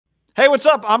Hey, what's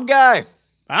up? I'm Guy.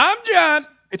 I'm John.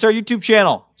 It's our YouTube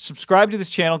channel. Subscribe to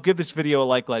this channel. Give this video a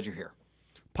like. Glad you're here.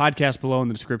 Podcast below in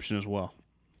the description as well.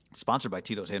 Sponsored by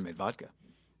Tito's Handmade Vodka.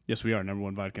 Yes, we are.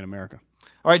 #1 vodka in America.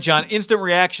 All right, John. Instant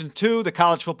reaction to the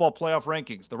college football playoff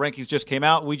rankings. The rankings just came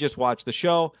out. We just watched the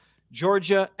show.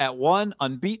 Georgia at 1,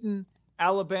 unbeaten.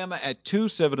 Alabama at 2,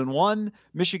 7-1.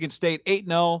 Michigan State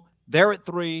 8-0. They're at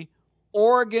 3.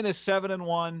 Oregon is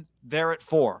 7-1. They're at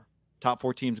 4. Top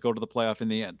 4 teams go to the playoff in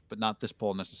the end, but not this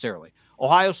poll necessarily.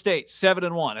 Ohio State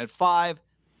 7-1 at 5.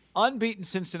 Unbeaten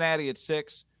Cincinnati at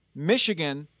 6.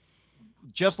 Michigan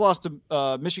just lost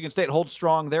to Michigan State. Holds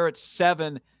strong. They're at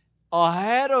 7.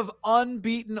 Ahead of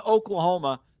unbeaten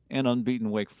Oklahoma and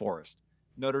unbeaten Wake Forest.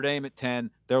 Notre Dame at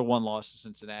 10. They're 1 loss to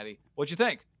Cincinnati. What'd you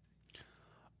think?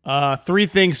 3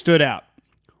 things stood out.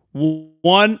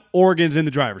 1, Oregon's in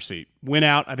the driver's seat. Win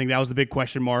out. I think that was the big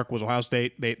question mark. Was Ohio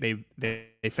State? They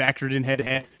factored in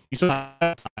head-to-head. You saw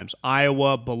times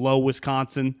Iowa below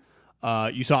Wisconsin.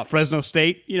 You saw Fresno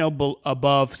State,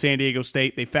 above San Diego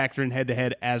State. They factor in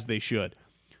head-to-head as they should.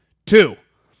 2,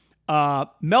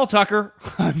 Mel Tucker.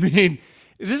 I mean,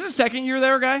 is this his second year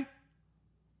there, Guy?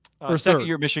 Or second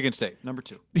year Michigan State, number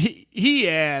 2. He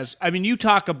has. I mean, you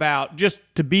talk about just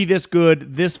to be this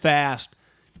good, this fast.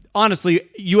 Honestly,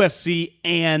 USC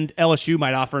and LSU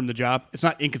might offer him the job. It's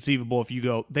not inconceivable if you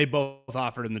go, they both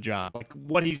offered him the job. Like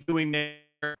what he's doing there,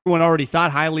 everyone already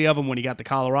thought highly of him when he got the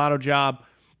Colorado job.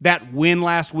 That win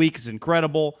last week is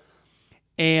incredible.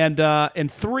 And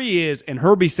 3 is, and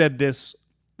Herbie said this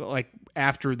like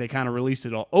after they kind of released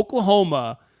it all,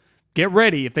 Oklahoma, get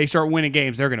ready. If they start winning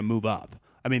games, they're going to move up.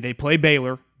 I mean, they play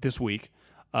Baylor this week.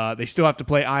 They still have to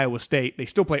play Iowa State. They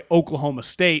still play Oklahoma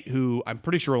State, who I'm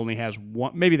pretty sure only has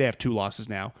 1. Maybe they have 2 losses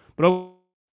now. But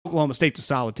Oklahoma State's a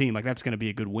solid team. Like, that's going to be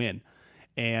a good win.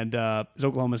 And is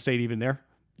Oklahoma State even there?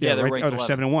 Yeah, they're right. ranked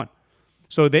They're 7-1.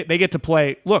 So they get to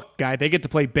play. Look, Guy, they get to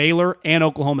play Baylor and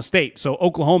Oklahoma State. So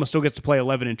Oklahoma still gets to play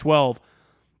 11-12.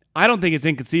 I don't think it's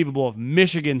inconceivable if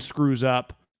Michigan screws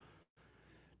up.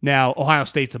 Now, Ohio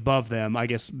State's above them. I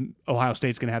guess Ohio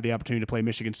State's going to have the opportunity to play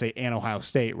Michigan State and Ohio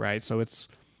State, right? So it's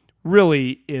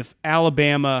really, if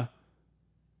Alabama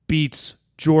beats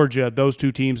Georgia, those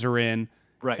 2 teams are in.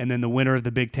 Right. And then the winner of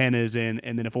the Big Ten is in.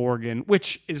 And then if Oregon,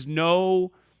 which is you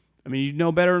know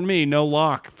better than me, no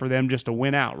lock for them just to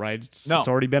win out, right? It's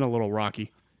already been a little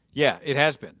rocky. Yeah, it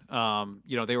has been.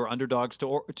 They were underdogs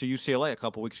to UCLA a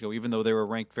couple weeks ago, even though they were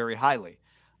ranked very highly.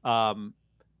 A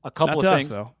couple of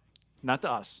things. Us, though. Not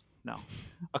to us, no.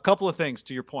 A couple of things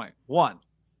to your point. 1,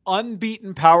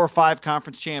 unbeaten Power 5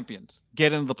 conference champions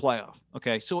get into the playoff.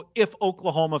 Okay, so if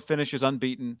Oklahoma finishes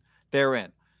unbeaten, they're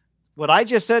in. What I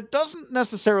just said doesn't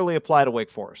necessarily apply to Wake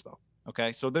Forest, though.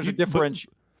 Okay, so there's a difference.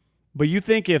 But you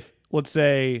think if, let's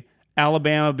say,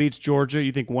 Alabama beats Georgia,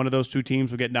 you think one of those 2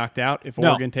 teams will get knocked out if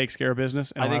Oregon takes care of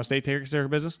business and Ohio State takes care of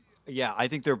business? Yeah, I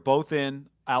think they're both in.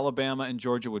 Alabama and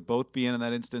Georgia would both be in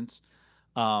that instance.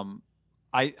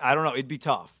 I don't know. It'd be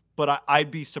tough. But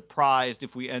I'd be surprised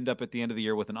if we end up at the end of the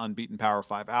year with an unbeaten Power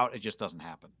 5 out. It just doesn't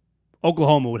happen.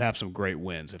 Oklahoma would have some great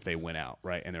wins if they win out,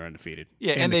 right? And they're undefeated.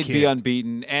 Yeah, and they'd be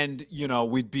unbeaten. And,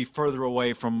 we'd be further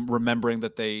away from remembering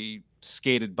that they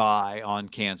skated by on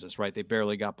Kansas, right? They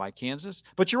barely got by Kansas.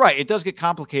 But you're right. It does get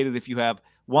complicated if you have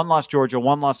 1 loss Georgia,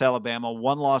 1 loss Alabama,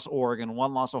 1 loss Oregon,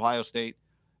 1 loss Ohio State.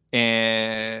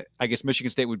 And I guess Michigan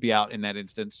State would be out in that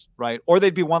instance, right? Or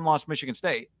they'd be 1 loss Michigan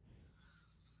State.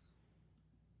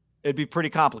 It'd be pretty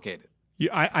complicated.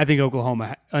 Yeah, I think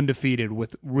Oklahoma undefeated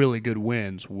with really good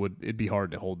wins it'd be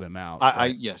hard to hold them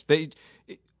out. Yes, they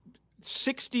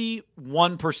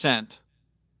 61%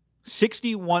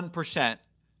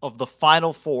 of the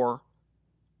Final 4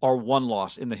 are 1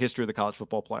 loss in the history of the college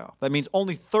football playoff. That means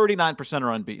only 39%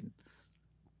 are unbeaten,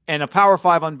 and a Power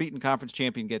 5 unbeaten conference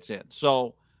champion gets in.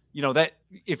 So that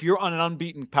if you're on an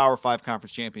unbeaten Power 5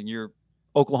 conference champion,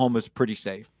 Oklahoma's pretty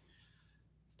safe.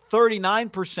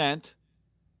 39%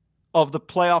 of the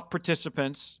playoff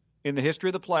participants in the history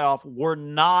of the playoff were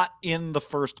not in the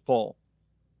first poll.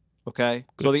 Okay,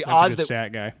 so the odds that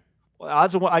stat guy. Well,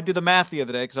 odds of, I did the math the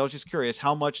other day because I was just curious.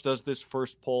 How much does this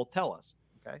first poll tell us?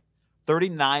 Okay,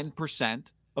 39%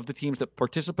 of the teams that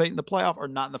participate in the playoff are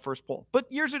not in the first poll.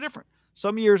 But years are different.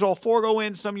 Some years all 4 go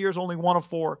in. Some years only 1 of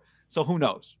 4. So who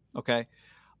knows? Okay,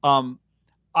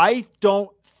 I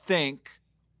don't think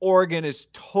Oregon is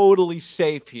totally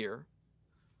safe here.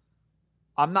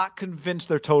 I'm not convinced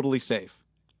they're totally safe.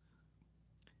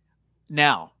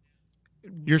 Now,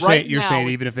 you're saying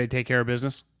even if they take care of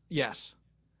business? Yes.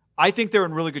 I think they're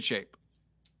in really good shape.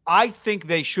 I think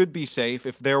they should be safe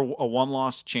if they're a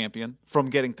 1-loss champion from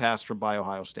getting passed by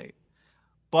Ohio State.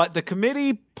 But the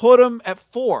committee put them at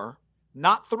 4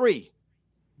 not 3.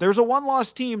 There's a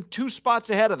 1-loss team 2 spots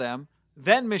ahead of them,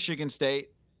 then Michigan State,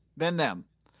 then them.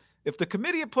 If the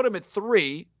committee had put them at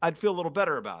 3, I'd feel a little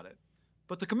better about it.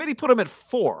 But the committee put them at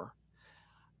 4.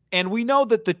 And we know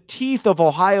that the teeth of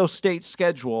Ohio State's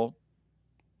schedule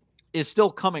is still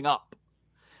coming up.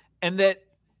 And that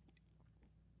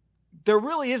there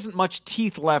really isn't much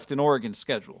teeth left in Oregon's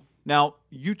schedule. Now,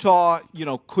 Utah,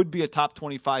 could be a top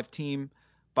 25 team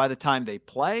by the time they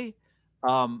play.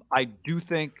 I do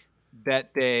think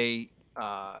that they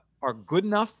are good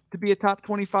enough to be a top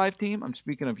 25 team. I'm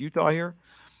speaking of Utah here.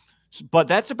 But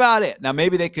that's about it. Now,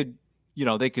 maybe they could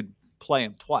play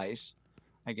them twice,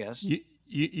 I guess.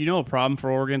 You know a problem for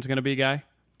Oregon's going to be, Guy?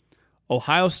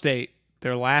 Ohio State,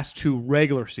 their last 2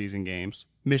 regular season games,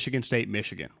 Michigan State,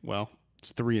 Michigan. Well,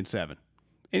 it's 3-7.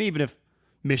 And even if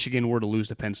Michigan were to lose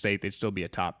to Penn State, they'd still be a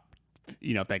top,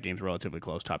 if that game's relatively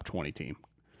close, top 20 team.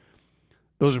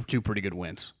 Those are 2 pretty good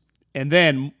wins. And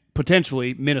then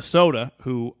potentially Minnesota,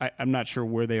 who I'm not sure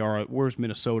where they are. Where's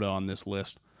Minnesota on this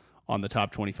list on the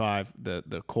top 25,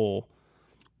 the Cole?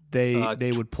 They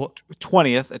would put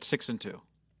 20th at 6-2.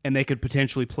 And they could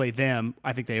potentially play them.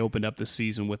 I think they opened up this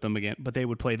season with them again, but they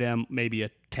would play them maybe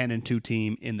a 10-2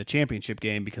 team in the championship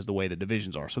game because of the way the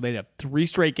divisions are. So they'd have 3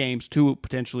 straight games, 2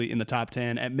 potentially in the top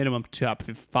 10, at minimum top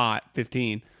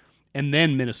 15, and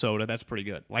then Minnesota. That's pretty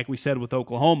good. Like we said with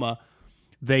Oklahoma,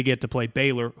 they get to play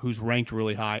Baylor, who's ranked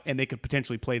really high, and they could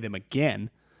potentially play them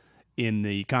again in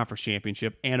the conference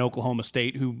championship, and Oklahoma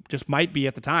State, who just might be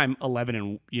at the time 11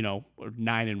 and or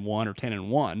 9-1 or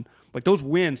 10-1. Like those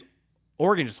wins.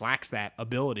 Oregon just lacks that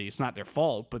ability. It's not their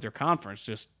fault, but their conference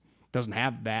just doesn't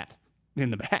have that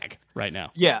in the bag right now.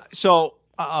 Yeah. So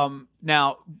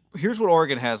now here's what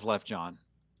Oregon has left, John.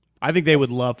 I think they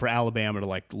would love for Alabama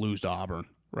to lose to Auburn,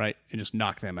 right, and just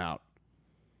knock them out.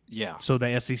 Yeah. So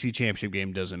the SEC championship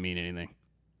game doesn't mean anything.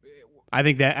 I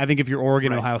think if you're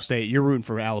Oregon, right. Ohio State, you're rooting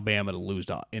for Alabama to lose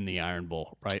in the Iron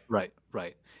Bowl, right?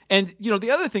 Right. And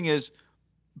the other thing is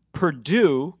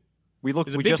Purdue.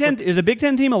 Is a Big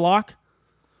Ten team a lock?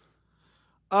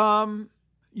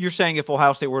 You're saying if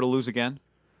Ohio State were to lose again?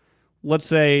 Let's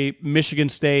say Michigan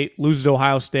State loses to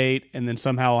Ohio State, and then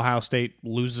somehow Ohio State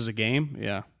loses a game.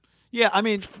 Yeah. Yeah, I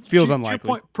mean, feels unlikely. To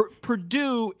your point,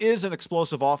 Purdue is an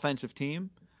explosive offensive team.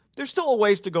 There's still a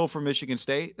ways to go for Michigan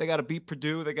State. They got to beat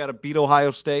Purdue. They got to beat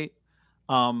Ohio State.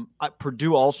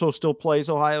 Purdue also still plays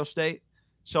Ohio State.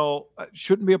 So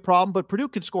shouldn't be a problem, but Purdue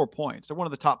can score points. They're one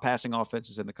of the top passing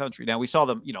offenses in the country. Now, we saw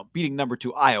them, beating number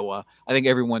 2 Iowa. I think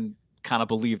everyone kind of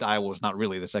believed Iowa was not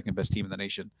really the second best team in the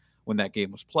nation when that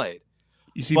game was played.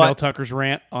 You see Mel Tucker's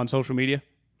rant on social media?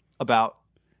 About?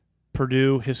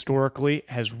 Purdue historically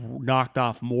has knocked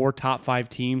off more top 5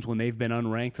 teams when they've been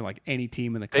unranked than any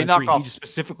team in the country. They knocked off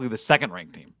specifically the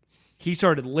second-ranked team. He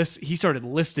started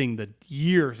listing the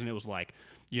years, and it was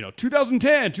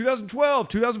 2010, 2012,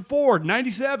 2004,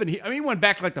 97. He went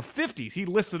back to the 50s. He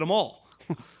listed them all.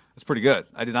 That's pretty good.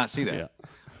 I did not see that.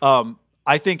 Yeah.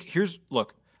 I think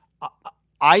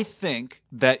I think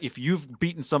that if you've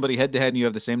beaten somebody head-to-head and you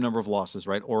have the same number of losses,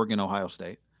 right, Oregon, Ohio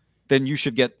State, then you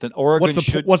should get the Oregon.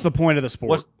 What's the point of the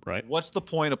sport, right? What's the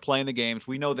point of playing the games?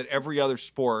 We know that every other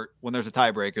sport, when there's a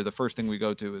tiebreaker, the first thing we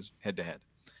go to is head-to-head.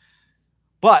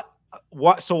 But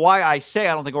why I say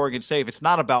I don't think Oregon's safe, it's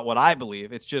not about what I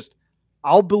believe. It's just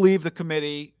I'll believe the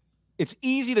committee. It's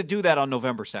easy to do that on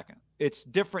November 2nd. It's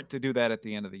different to do that at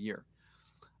the end of the year.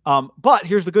 But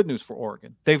here's the good news for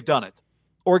Oregon. They've done it.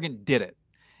 Oregon did it.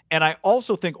 And I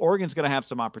also think Oregon's going to have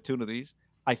some opportunities.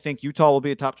 I think Utah will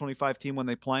be a top 25 team when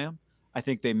they play them. I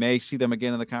think they may see them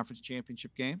again in the conference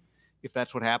championship game if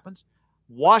that's what happens.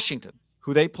 Washington,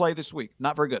 who they play this week,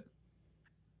 not very good.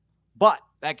 But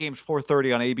that game's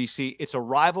 4:30 on ABC. It's a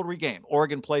rivalry game.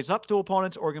 Oregon plays up to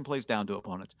opponents. Oregon plays down to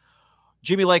opponents.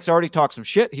 Jimmy Lake's already talked some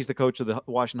shit. He's the coach of the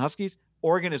Washington Huskies.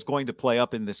 Oregon is going to play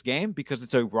up in this game because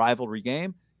it's a rivalry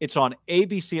game. It's on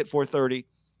ABC at 4:30.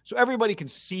 So everybody can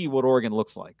see what Oregon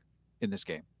looks like in this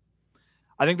game.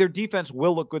 I think their defense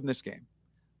will look good in this game.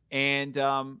 And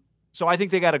so I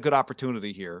think they got a good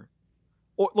opportunity here.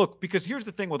 Look, because here's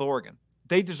the thing with Oregon.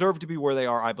 They deserve to be where they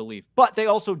are, I believe. But they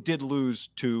also did lose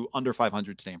to under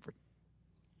 500 Stanford.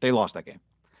 They lost that game.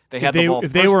 They had the ball.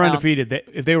 If they were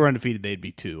undefeated, they'd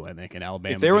be 2, I think, in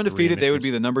Alabama. If they were undefeated, they would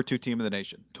be the number 2 team in the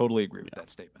nation. Totally agree with that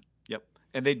statement. Yep.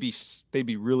 And they'd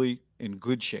be really in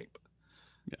good shape.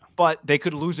 Yeah. But they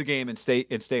could lose a game and stay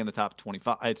in the top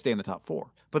 25. I'd stay in the top 4.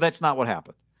 But that's not what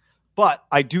happened. But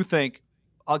I do think,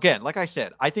 again, like I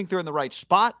said, I think they're in the right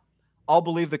spot. I'll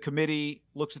believe the committee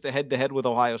looks at the head-to-head with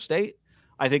Ohio State.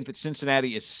 I think that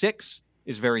Cincinnati is 6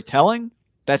 is very telling.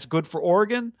 That's good for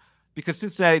Oregon. because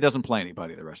Cincinnati doesn't play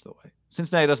anybody the rest of the way.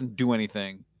 Cincinnati doesn't do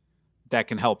anything that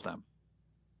can help them.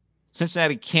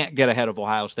 Cincinnati can't get ahead of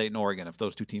Ohio State and Oregon if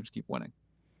those two teams keep winning.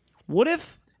 What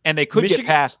if And they could get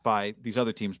passed by these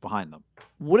other teams behind them.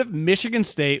 What if Michigan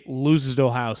State loses to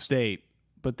Ohio State,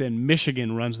 but then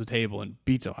Michigan runs the table and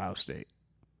beats Ohio State?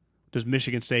 Does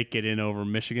Michigan State get in over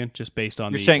Michigan just based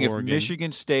on You're the saying Oregon? If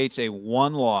Michigan State's a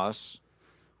one-loss,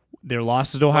 their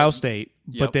losses to Ohio State,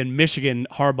 but then Michigan,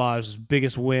 Harbaugh's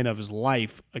biggest win of his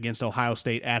life against Ohio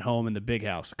State at home in the Big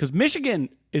House. Because Michigan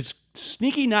is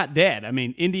sneaky not dead. I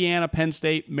mean, Indiana, Penn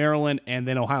State, Maryland, and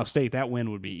then Ohio State, that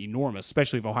win would be enormous,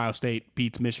 especially if Ohio State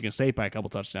beats Michigan State by a couple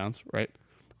touchdowns, right?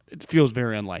 It feels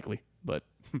very unlikely, but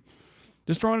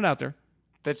just throwing it out there.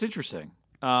 That's interesting.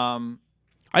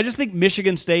 I just think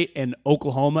Michigan State and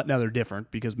Oklahoma, now they're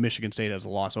different because Michigan State has a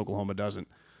loss, Oklahoma doesn't,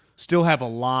 still have a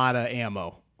lot of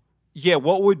ammo. Yeah,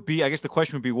 I guess the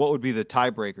question would be, what would be the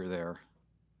tiebreaker there?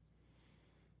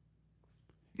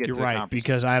 You're right,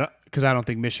 because I don't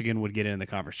think Michigan would get in the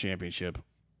conference championship.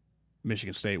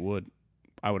 Michigan State would,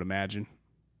 I would imagine.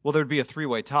 Well, there'd be a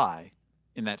three-way tie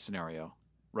in that scenario,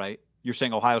 right? You're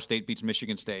saying Ohio State beats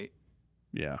Michigan State.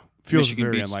 Yeah. Feels Michigan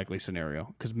very beats- unlikely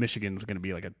scenario because Michigan's going to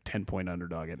be like a 10-point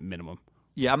underdog at minimum.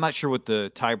 Yeah, I'm not sure what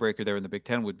the tiebreaker there in the Big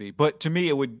Ten would be, but to me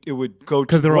it would go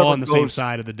because they're all whoever on the same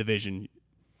side of the division.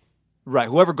 Right.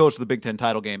 Whoever goes to the Big Ten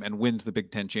title game and wins the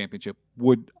Big Ten championship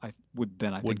would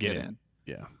think get in.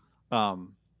 Yeah.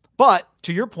 But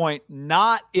to your point,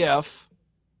 not if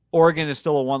Oregon is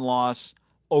still a one-loss,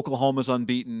 Oklahoma's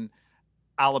unbeaten,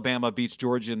 Alabama beats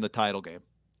Georgia in the title game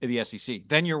in the SEC.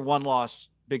 Then your one-loss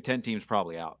Big Ten team's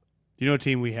probably out. You know a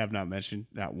team we have not mentioned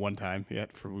not one time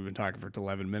yet? We've been talking for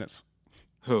 11 minutes.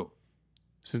 Who?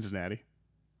 Cincinnati.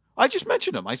 I just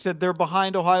mentioned them. I said they're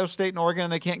behind Ohio State and Oregon,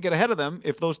 and they can't get ahead of them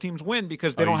if those teams win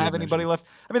because they don't have anybody left.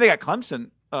 I mean, they got Clemson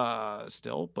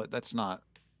still, but that's not.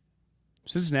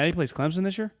 Cincinnati plays Clemson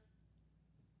this year?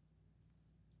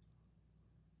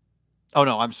 Oh,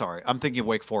 no, I'm sorry. I'm thinking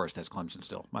Wake Forest has Clemson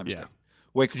still. My mistake. Yeah.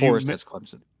 Wake Forest has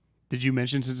Clemson. Did you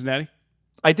mention Cincinnati?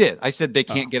 I did. I said they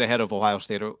can't get ahead of Ohio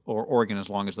State or Oregon as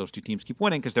long as those two teams keep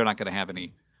winning because they're not going to have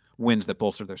any wins that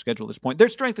bolster their schedule at this point. Their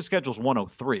strength of schedule is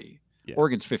 103. Yeah.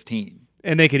 Oregon's 15.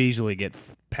 And they could easily get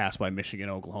passed by Michigan,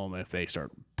 Oklahoma if they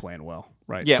start playing well,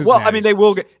 right? Yeah, well, I mean, they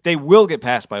will get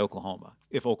passed by Oklahoma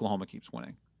if Oklahoma keeps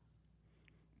winning.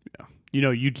 Yeah. You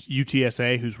know,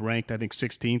 UTSA, who's ranked, I think,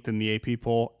 16th in the AP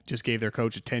poll, just gave their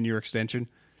coach a 10-year extension,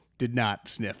 did not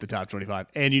sniff the top 25.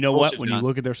 And you know what? When you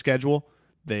look at their schedule,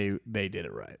 they did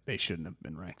it right. They shouldn't have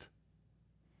been ranked.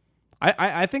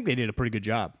 I think they did a pretty good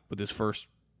job with this first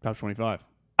top 25.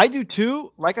 I do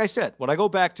too. Like I said, what I go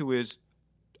back to is,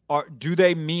 do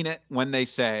they mean it when they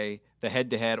say the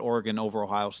head-to-head Oregon over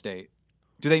Ohio State?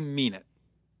 Do they mean it?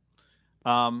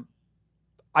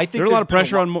 I think there's a lot of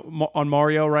pressure on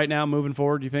Mario right now moving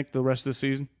forward. Do you think the rest of the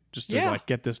season just to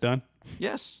get this done?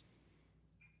 Yes.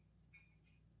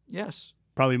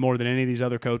 Probably more than any of these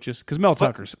other coaches because Mel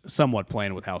Tucker's somewhat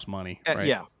playing with house money.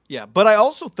 Right? Yeah. But I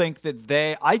also think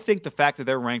that I think the fact that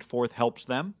they're ranked 4th helps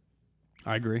them.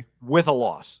 I agree. With a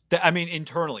loss. I mean,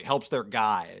 internally helps their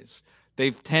guys.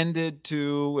 They've tended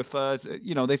to,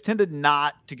 they've tended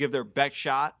not to give their best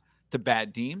shot to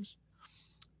bad teams.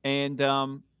 And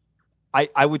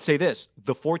I would say this: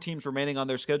 the 4 teams remaining on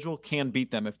their schedule can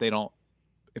beat them if they don't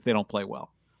play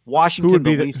well. Washington,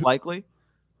 the least likely.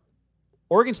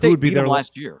 Oregon State beat them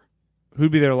last year.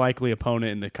 Who'd be their likely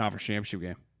opponent in the conference championship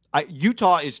game?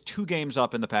 Utah is 2 games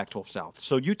up in the Pac-12 South.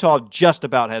 So Utah just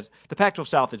about has – the Pac-12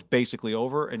 South is basically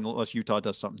over unless Utah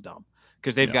does something dumb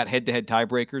because they've got head-to-head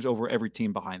tiebreakers over every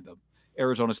team behind them: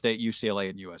 Arizona State, UCLA,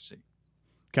 and USC.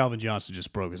 Calvin Johnson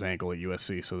just broke his ankle at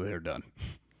USC, so they're done.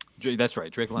 That's right.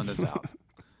 Drake London's out.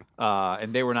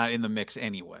 And they were not in the mix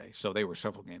anyway, so they were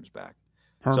several games back.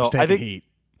 Herm's taking heat.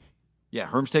 Yeah,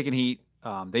 Herm's taking heat.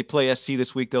 They play SC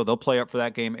this week, though. They'll play up for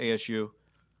that game, ASU.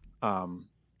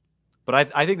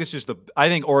 But I think I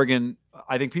think Oregon,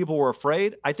 I think people were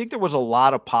afraid. I think there was a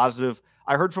lot of positive.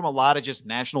 I heard from a lot of just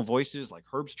national voices like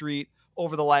Herb Street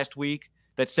over the last week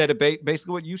that said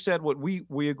basically what you said, what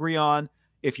we agree on.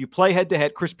 If you play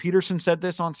head-to-head, Chris Peterson said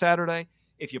this on Saturday,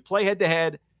 if you play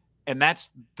head-to-head and that's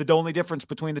the only difference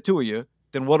between the two of you,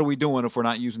 then what are we doing if we're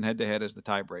not using head-to-head as the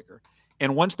tiebreaker?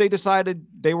 And once they decided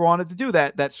they wanted to do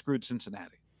that, that screwed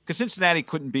Cincinnati because Cincinnati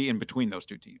couldn't be in between those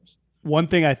two teams. One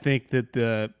thing I think that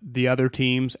the other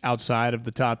teams outside of the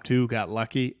top 2 got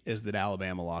lucky is that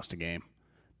Alabama lost a game.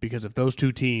 Because if those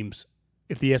 2 teams,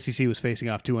 if the SEC was facing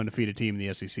off 2 undefeated teams in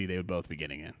the SEC, they would both be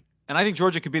getting in. And I think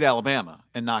Georgia could beat Alabama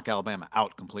and knock Alabama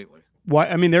out completely. Well,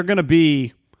 I mean, they're going to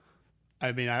be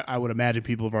I mean, I would imagine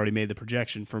people have already made the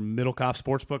projection from Middlecoff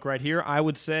Sportsbook right here. I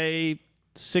would say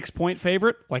 6-point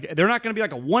favorite. Like, they're not going to be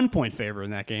like a 1-point favorite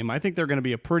in that game. I think they're going to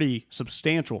be a pretty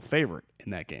substantial favorite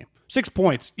in that game. 6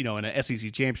 points, in an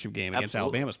SEC championship game against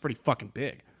Alabama is pretty fucking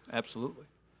big. Absolutely.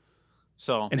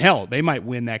 So, and hell, they might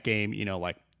win that game,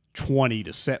 like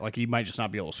 20-7. Like, you might just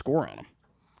not be able to score on them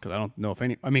because I don't know if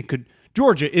any. I mean,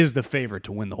 Georgia is the favorite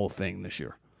to win the whole thing this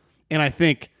year, and I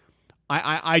think.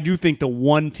 I do think the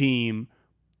one team,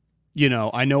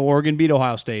 I know Oregon beat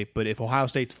Ohio State, but if Ohio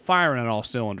State's firing on all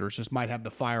cylinders, just might have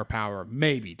the firepower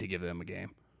maybe to give them a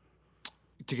game.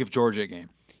 To give Georgia a game.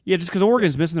 Yeah, just because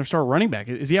Oregon's missing their star running back.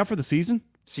 Is he out for the season?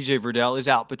 C.J. Verdell is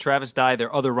out, but Travis Dye,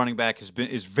 their other running back, is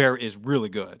really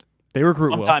good. They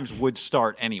recruit Sometimes would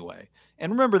start anyway.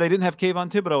 And remember, they didn't have Kayvon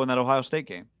Thibodeau in that Ohio State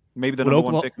game. Maybe the number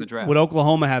one pick in the draft. Would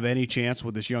Oklahoma have any chance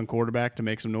with this young quarterback to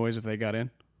make some noise if they got in?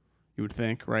 You would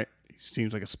think, right?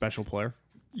 Seems like a special player.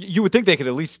 You would think they could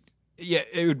at least. Yeah,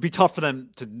 it would be tough for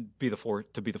them to be the 4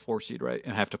 seed, right,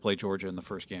 and have to play Georgia in the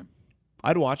first game.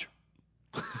 I'd watch.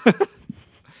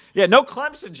 Yeah, no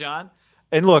Clemson, John.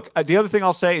 And look, the other thing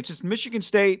I'll say, it's just Michigan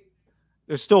State.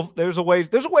 There's a ways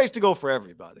to go for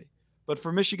everybody, but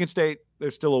for Michigan State,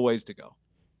 there's still a ways to go.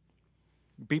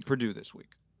 Beat Purdue this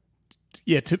week.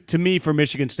 Yeah, to me, for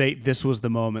Michigan State, this was the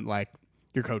moment. Like,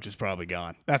 your coach is probably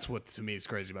gone. That's what, to me, is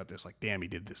crazy about this. Like, damn, he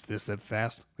did this that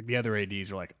fast. Like, the other ADs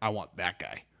are like, I want that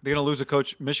guy. They're going to lose a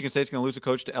coach. Michigan State's going to lose a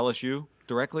coach to LSU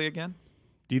directly again?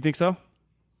 Do you think so?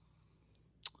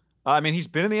 I mean, he's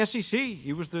been in the SEC.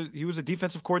 He was a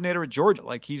defensive coordinator at Georgia.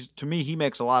 Like, to me, he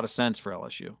makes a lot of sense for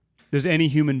LSU. Does any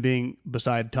human being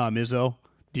beside Tom Izzo,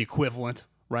 the equivalent,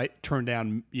 right, turn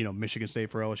down, Michigan State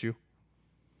for LSU?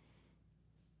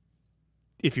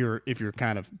 If you're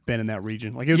kind of been in that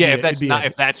region, like if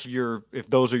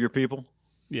those are your people,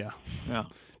 yeah,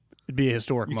 it'd be a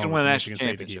historic moment. You can win a national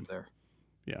championship there.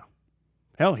 Yeah,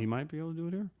 hell, he might be able to do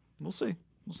it here. We'll see.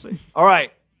 All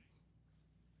right,